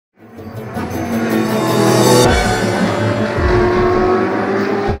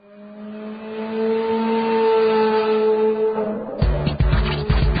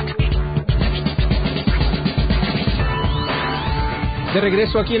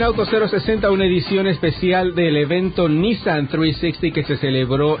regreso aquí en Auto 060, una edición especial del evento Nissan 360 que se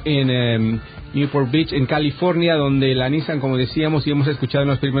celebró en Newport Beach, en California, donde la Nissan, como decíamos y hemos escuchado en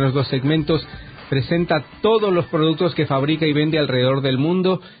los primeros dos segmentos, presenta todos los productos que fabrica y vende alrededor del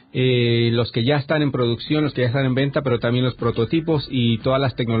mundo, los que ya están en producción, los que ya están en venta, pero también los prototipos y todas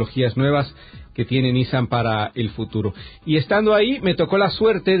las tecnologías nuevas que tiene Nissan para el futuro. Y estando ahí, me tocó la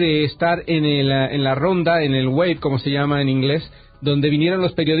suerte de estar en la ronda, en el wave, como se llama en inglés, donde vinieron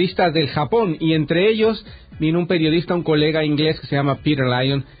los periodistas del Japón, y entre ellos vino un periodista, un colega inglés que se llama Peter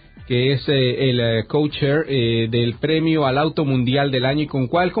Lyon, que es el co-chair del premio al auto mundial del año, y con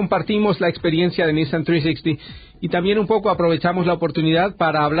cual compartimos la experiencia de Nissan 360, y también un poco aprovechamos la oportunidad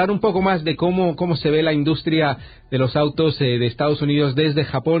para hablar un poco más de cómo se ve la industria de los autos de Estados Unidos desde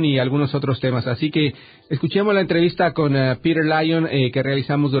Japón y algunos otros temas. Así que escuchemos la entrevista con Peter Lyon que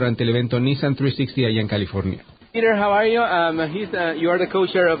realizamos durante el evento Nissan 360 allá en California. Peter, how are you? You are the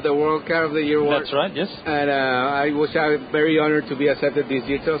co-chair of the World Car of the Year Award. That's right, yes. And I was very honored to be accepted this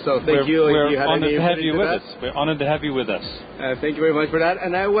year, so thank you. We're honored to have you with us. We're honored to have you with us. Thank you very much for that.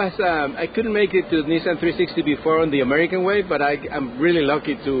 And I couldn't make it to Nissan 360 before on the American wave, but I'm really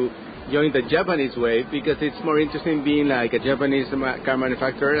lucky to join the Japanese wave because it's more interesting being like a Japanese car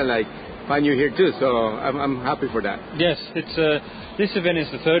manufacturer, and like find you here too. So I'm happy for that. Yes, it's this event is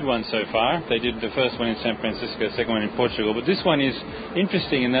the third one so far. They did the first one in San Francisco, the second one in Portugal. But this one is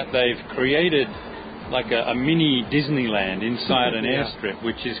interesting in that they've created like a mini Disneyland inside an airstrip,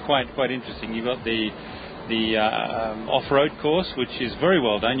 which is quite interesting. You've got the off-road course, which is very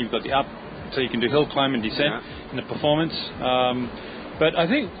well done. You've got the up, so you can do hill climb and descent in the performance. But I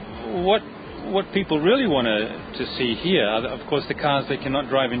think what people really want to see here are, of course, the cars they cannot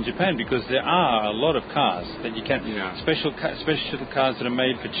drive in Japan, because there are a lot of cars that you can special cars that are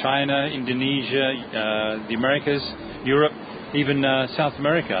made for China, Indonesia, the Americas, Europe, even South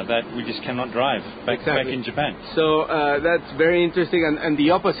America, that we just cannot drive back in Japan. So that's very interesting, and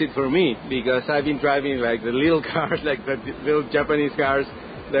the opposite for me, because I've been driving like the little cars, like the little Japanese cars,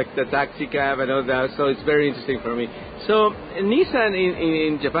 like the taxi cab and all that, so it's very interesting for me. So Nissan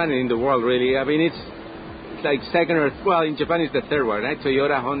in Japan and in the world, really, I mean, it's like second in Japan it's the third one, right?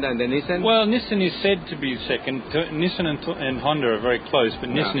 Toyota, Honda, and then Nissan? Well, Nissan is said to be second. Nissan and Honda are very close, but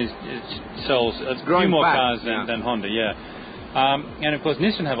Nissan sells a few more cars than Honda, and of course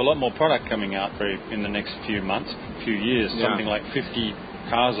Nissan have a lot more product coming out in the next few months, few years, something like 50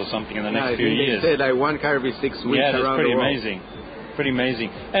 cars or something in the next few years. They said like one car every 6 weeks around the world. Pretty amazing.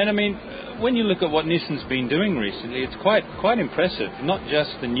 And I mean, when you look at what Nissan's been doing recently, it's quite impressive. Not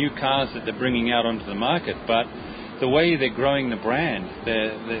just the new cars that they're bringing out onto the market, but the way they're growing the brand.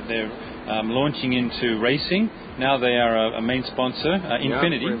 They're launching into racing. Now they are a main sponsor,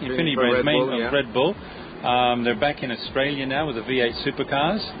 Infinity brand, Red Bull. They're back in Australia now with the V8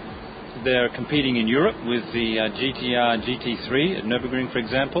 supercars. They're competing in Europe with the GTR GT3 at Nürburgring, for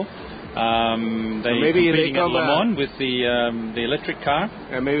example. They're competing at Le Mans with the electric car.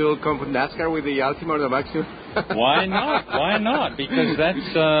 And maybe we'll come from NASCAR with the Altima or the Maxima. Why not? Why not? Because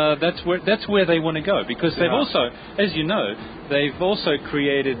that's where they want to go. Because they've also, as you know, they've also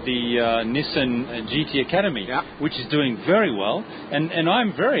created the Nissan GT Academy, which is doing very well. And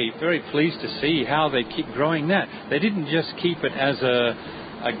I'm very, very pleased to see how they keep growing that. They didn't just keep it as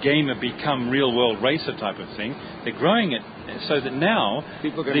a gamer become real world racer type of thing. They're growing it so that now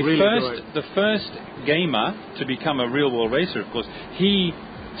the first gamer to become a real world racer, of course, he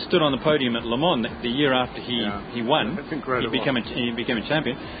stood on the podium at Le Mans the year after he won. That's incredible. He became a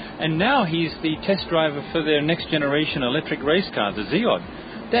champion, and now he's the test driver for their next generation electric race car, the Zeod.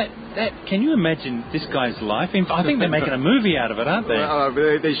 That can you imagine this guy's life? I think they're making a movie out of it, aren't they? Well,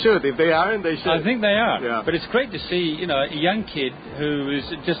 they should. If they aren't, they should. I think they are. Yeah. But it's great to see, a young kid who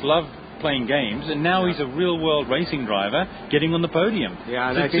just loved playing games, and now he's a real-world racing driver getting on the podium. Yeah,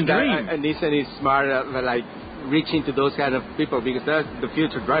 and I think Nissan is smart like reaching to those kind of people, because they're the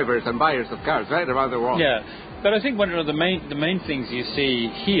future drivers and buyers of cars, right, around the world. Yeah, but I think one of the main things you see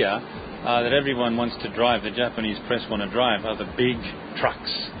here that everyone wants to drive, the Japanese press want to drive, are the big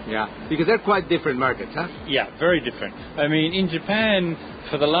trucks. Yeah, because they're quite different markets, huh? Yeah, very different. I mean, in Japan,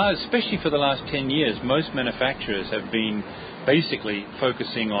 especially for the last 10 years, most manufacturers have been basically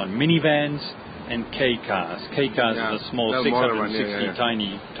focusing on minivans and K cars. K cars are the small 660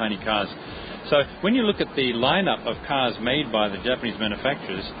 tiny cars. So when you look at the lineup of cars made by the Japanese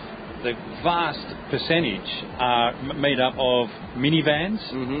manufacturers, the vast percentage are made up of minivans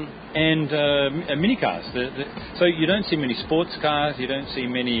and mini cars. So you don't see many sports cars, you don't see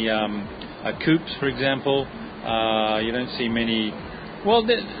many coupes, for example. You don't see many. Well,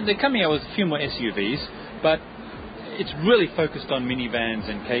 they're coming out with a few more SUVs, but it's really focused on minivans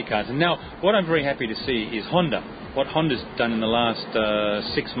and K cars. And now, what I'm very happy to see is Honda. What Honda's done in the last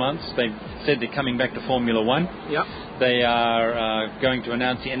 6 months, they've said they're coming back to Formula One. Yeah. They are going to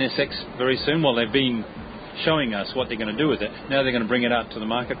announce the NSX very soon. Well, they've been showing us what they're going to do with it. Now they're going to bring it out to the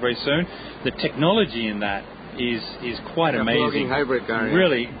market very soon. The technology in that is quite amazing. Hybrid car,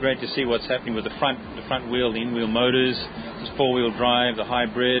 really great to see what's happening with the front wheel, the in-wheel motors, this four-wheel drive, the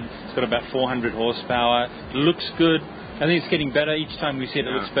hybrid. It's got about 400 horsepower. It looks good. I think it's getting better each time we see it.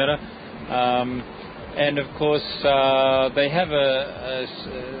 It looks better. And of course, they have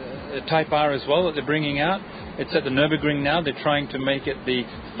a Type R as well that they're bringing out. It's at the Nürburgring now. They're trying to make it the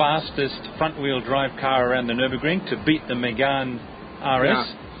fastest front-wheel drive car around the Nürburgring to beat the Megane RS.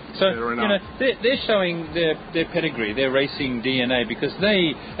 Yeah. So, they're showing their pedigree, their racing DNA, because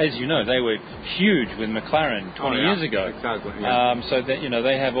they, as you know, they were huge with McLaren 20 years ago. Exactly. Yeah. So that,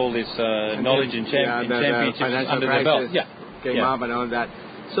 they have all this knowledge and championships under their belt. Came up and all that.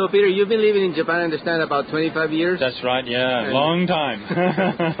 So, Peter, you've been living in Japan, I understand, about 25 years? That's right, long time.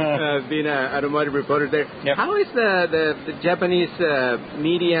 Being an automotive reporter there. Yep. How is the Japanese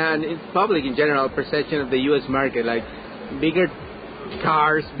media and public in general perception of the U.S. market? Like, bigger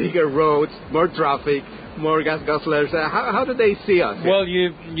cars, bigger roads, more traffic, more gas guzzlers. How do they see us? Well,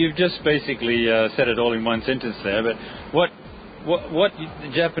 you've just basically said it all in one sentence there, but what the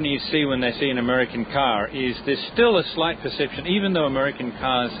Japanese see when they see an American car is there's still a slight perception, even though American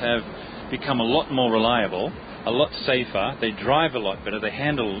cars have become a lot more reliable, a lot safer, they drive a lot better, they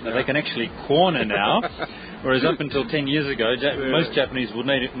can actually corner now, whereas up until 10 years ago, most Japanese would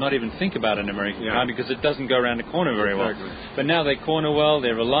not even think about an American car because it doesn't go around a corner very well. But now they corner well,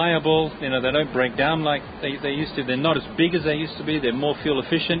 they're reliable, they don't break down like they used to, they're not as big as they used to be, they're more fuel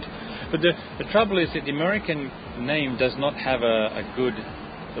efficient. But the trouble is that the American name does not have a good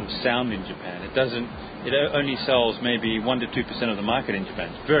sort of sound in Japan. It only sells maybe 1 to 2% of the market in Japan.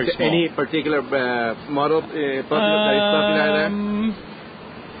 It's very small. Any particular model that is popular there?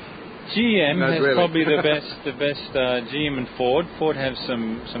 GM has probably the best. GM and Ford. Ford have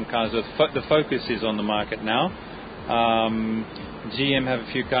some cars. The Focus is on the market now. GM have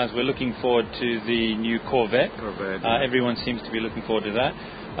a few cars. We're looking forward to the new Corvette. Everyone seems to be looking forward to that.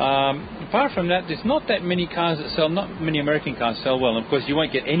 Apart from that, there's not that many cars that sell. Not many American cars sell well. And of course, you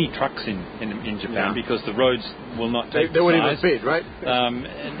won't get any trucks in Japan because the roads will not take. They won't even fit, right?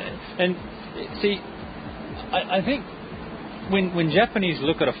 And see, I think when Japanese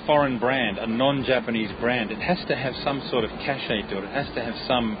look at a foreign brand, a non-Japanese brand, it has to have some sort of cachet to it. It has to have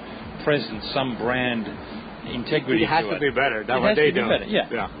some presence, some brand integrity. It has to be better than what they do.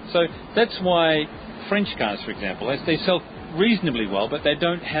 Yeah. So that's why French cars, for example, they sell reasonably well, but they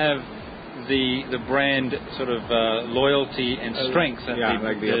don't have the brand sort of loyalty and strength that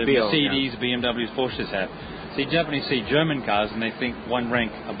the Mercedes, BMWs, Porsches have. See, Japanese see German cars and they think one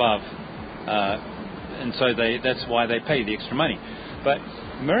rank above, and so that's why they pay the extra money. But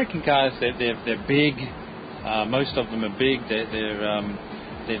American cars, they're big. Most of them are big. They're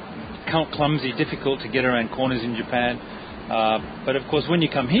clumsy, difficult to get around corners in Japan. But of course, when you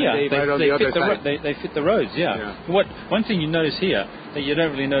come here, they fit the roads. One thing you notice here that you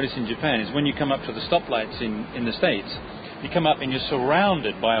don't really notice in Japan is when you come up to the stoplights in the States, you come up and you're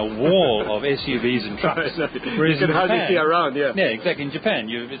surrounded by a wall of SUVs and trucks. You can hardly see around. Yeah, exactly. In Japan,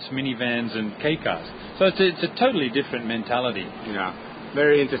 it's minivans and K cars. So it's a totally different mentality. Yeah,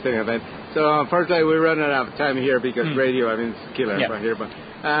 very interesting event. So unfortunately, we're running out of time here because radio, it's killer right here. But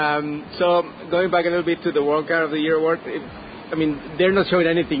so going back a little bit to the World Car of the Year award. They're not showing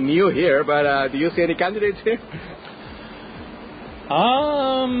anything new here, but do you see any candidates here?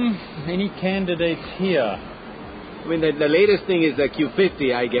 Any candidates here? The latest thing is the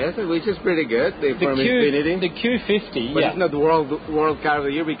Q50, I guess, which is pretty good. From Infiniti. The Q50, but it's not the World Car of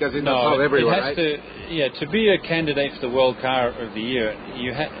the Year because it's not sold everywhere, right? To be a candidate for the World Car of the Year,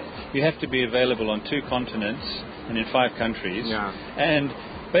 you have to be available on 2 continents and in 5 countries. Yeah. And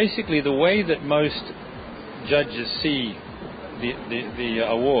basically, the way that most judges see the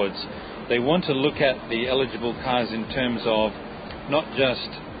awards, they want to look at the eligible cars in terms of not just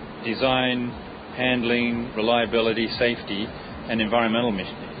design, handling, reliability, safety, and environmental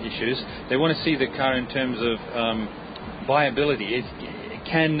issues. They want to see the car in terms of viability.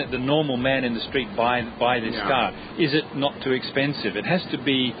 Can the normal man in the street buy this car? Is it not too expensive? It has to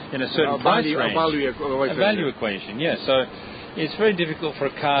be in a certain price range. A value equation, yeah. So it's very difficult for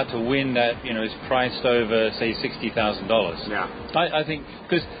a car to win that is priced over, say, $60,000. Yeah. I think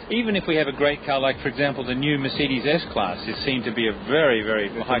because even if we have a great car, like for example the new Mercedes S-Class is seen to be a very, very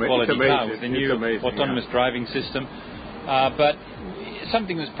high quality car with the new autonomous driving system, but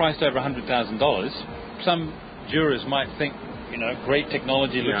something that's priced over $100,000, some jurors might think, great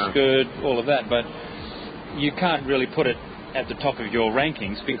technology, looks good, all of that, but you can't really put it at the top of your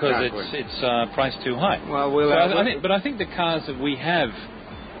rankings because it's priced too high. Well, I think the cars that we have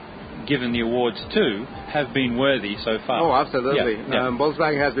given the awards to have been worthy so far. Oh, absolutely.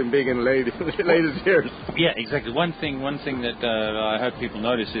 Volkswagen has been big in latest years. Yeah, exactly. One thing that I hope people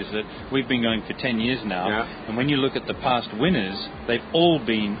notice is that we've been going for 10 years now, and when you look at the past winners, they've all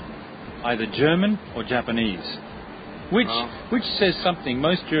been either German or Japanese. Which says something.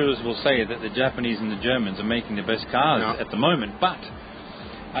 Most jurors will say that the Japanese and the Germans are making the best cars at the moment, but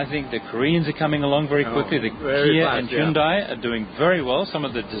I think the Koreans are coming along very quickly. The Kia and Hyundai are doing very well. Some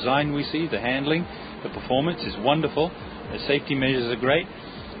of the design we see, the handling, the performance is wonderful. The safety measures are great.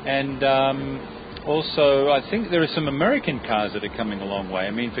 And also, I think there are some American cars that are coming a long way.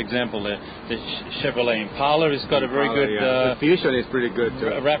 I mean, for example, the Chevrolet Impala has got a very good... the Fusion is pretty good,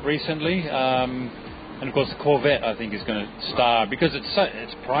 too. Rap recently. And of course, the Corvette, I think, is going to star because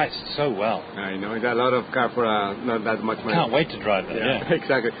it's priced so well. I know, it's a lot of car for not that much money. Can't wait to drive that. Yeah.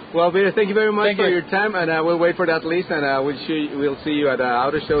 Exactly. Well, Peter, thank you very much for your time, and we'll wait for that list, and we'll see you at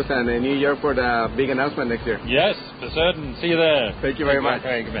auto shows and in New York for the big announcement next year. Yes, for certain. See you there. Thank you very much.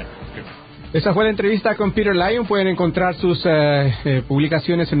 Good. Esa fue la entrevista con Peter Lyon. Pueden encontrar sus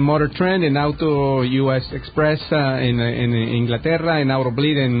publicaciones en Motor Trend, en Auto US Express, en Inglaterra, en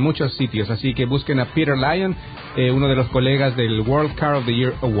Autobleed, en muchos sitios. Así que busquen a Peter Lyon, uno de los colegas del World Car of the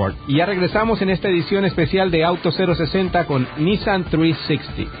Year Award. Y ya regresamos en esta edición especial de Auto 060 con Nissan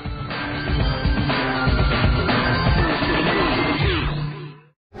 360.